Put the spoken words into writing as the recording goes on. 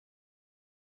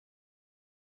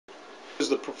Is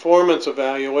the performance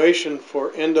evaluation for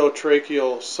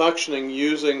endotracheal suctioning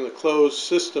using the closed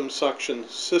system suction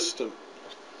system.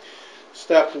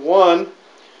 Step 1,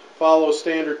 follow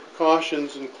standard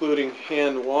precautions including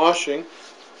hand washing.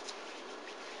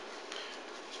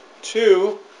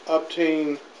 2,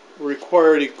 obtain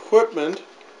required equipment.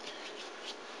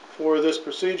 For this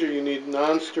procedure you need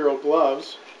non-sterile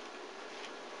gloves,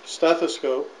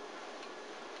 stethoscope,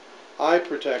 eye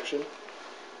protection,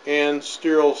 and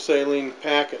sterile saline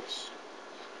packets.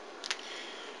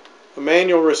 A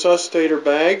manual resuscitator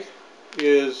bag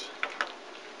is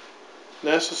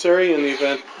necessary in the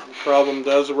event the problem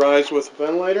does arise with a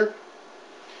ventilator,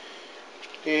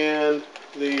 and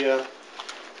the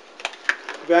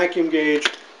vacuum gauge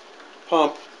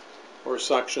pump or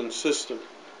suction system.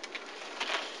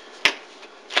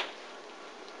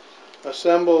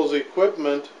 Assembles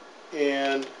equipment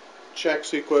and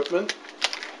checks equipment.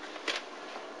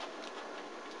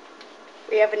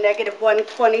 We have a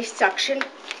 -120 suction,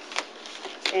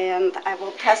 and I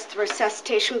will test the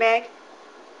resuscitation bag.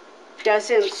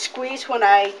 Doesn't squeeze when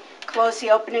I close the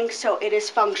opening, so it is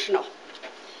functional.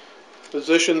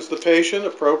 Positions the patient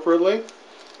appropriately.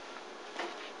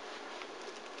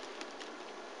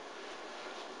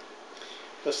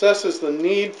 Assesses the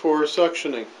need for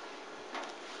suctioning.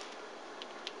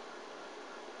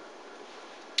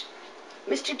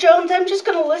 Mr. Jones, I'm just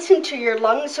going to listen to your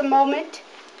lungs a moment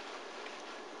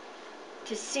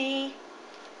to see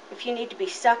if you need to be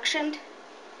suctioned.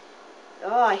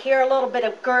 Oh, I hear a little bit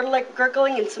of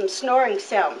gurgling and some snoring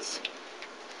sounds.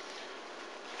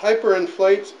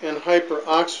 Hyperinflates and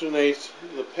hyperoxygenates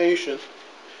the patient.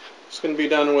 This can be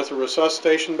done with a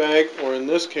resuscitation bag, or in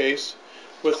this case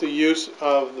with the use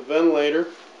of the ventilator,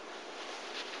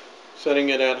 setting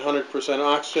it at 100%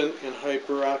 oxygen and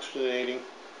hyperoxygenating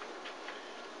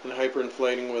and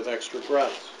hyperinflating with extra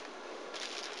breaths.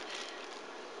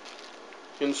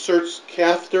 Inserts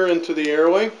catheter into the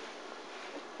airway.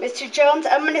 Mr. Jones,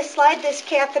 I'm going to slide this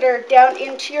catheter down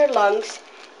into your lungs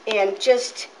and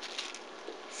just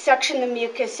suction the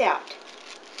mucus out.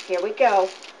 Here we go.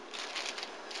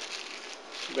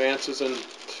 Advances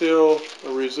until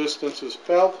a resistance is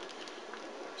felt.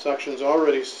 Suction's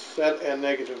already set at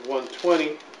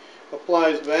 -120.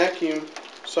 Applies vacuum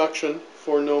suction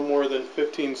for no more than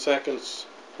 15 seconds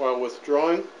while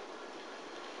withdrawing.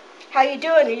 How you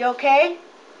doing? Are you okay?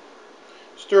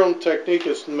 Sterile technique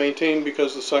is maintained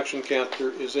because the suction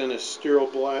catheter is in a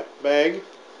sterile bag.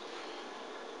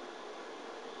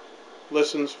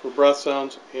 Listens for breath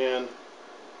sounds and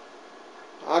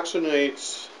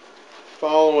oxygenates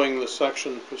following the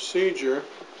suction procedure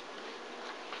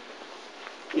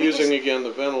using again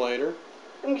the ventilator.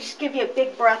 Let me just give you a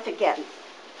big breath again.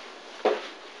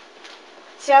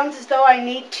 Sounds as though I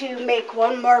need to make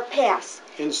one more pass.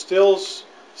 Instills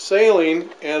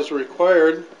saline as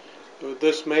required.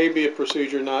 This may be a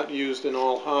procedure not used in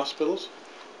all hospitals.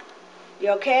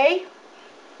 You okay?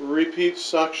 Repeats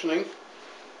suctioning.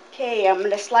 Okay, I'm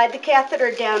going to slide the catheter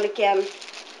down again.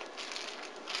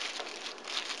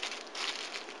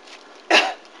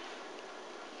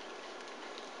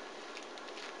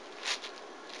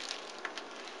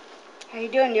 How you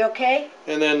doing? You okay?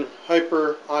 And then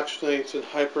hyperoxygenates and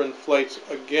hyperinflates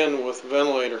again with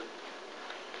ventilator.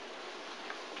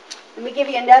 Let me give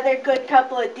you another good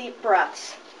couple of deep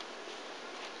breaths.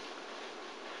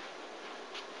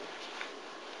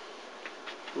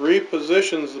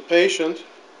 Repositions the patient.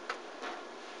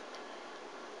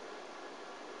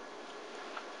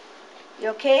 You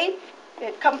okay?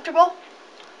 You comfortable?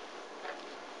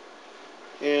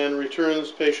 And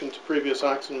returns patient to previous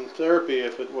oxygen therapy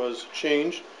if it was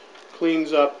changed.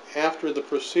 Cleans up after the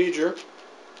procedure.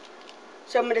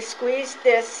 So I'm going to squeeze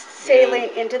this saline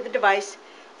into the device.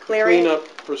 The cleanup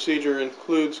procedure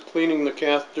includes cleaning the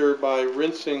catheter by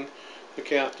rinsing the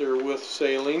catheter with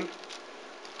saline,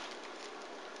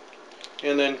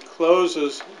 and then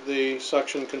closes the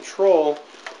suction control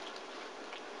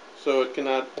so it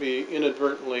cannot be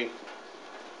inadvertently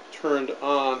turned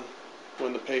on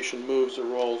when the patient moves or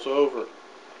rolls over.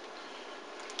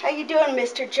 How you doing,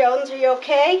 Mr. Jones? Are you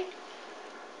okay?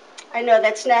 I know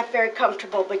that's not very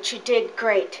comfortable, but you did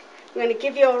great. I'm going to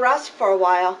give you a rest for a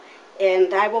while,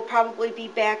 and I will probably be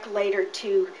back later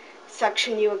to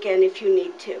suction you again if you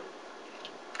need to.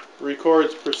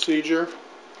 Records procedure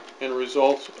and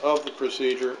results of the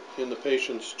procedure in the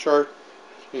patient's chart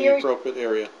in the appropriate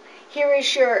area. Here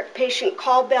is your patient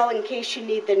call bell in case you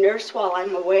need the nurse while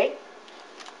I'm away.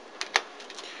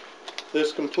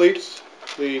 This completes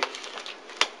the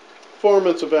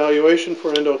performance evaluation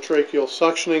for endotracheal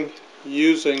suctioning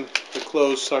using the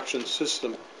closed suction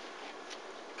system.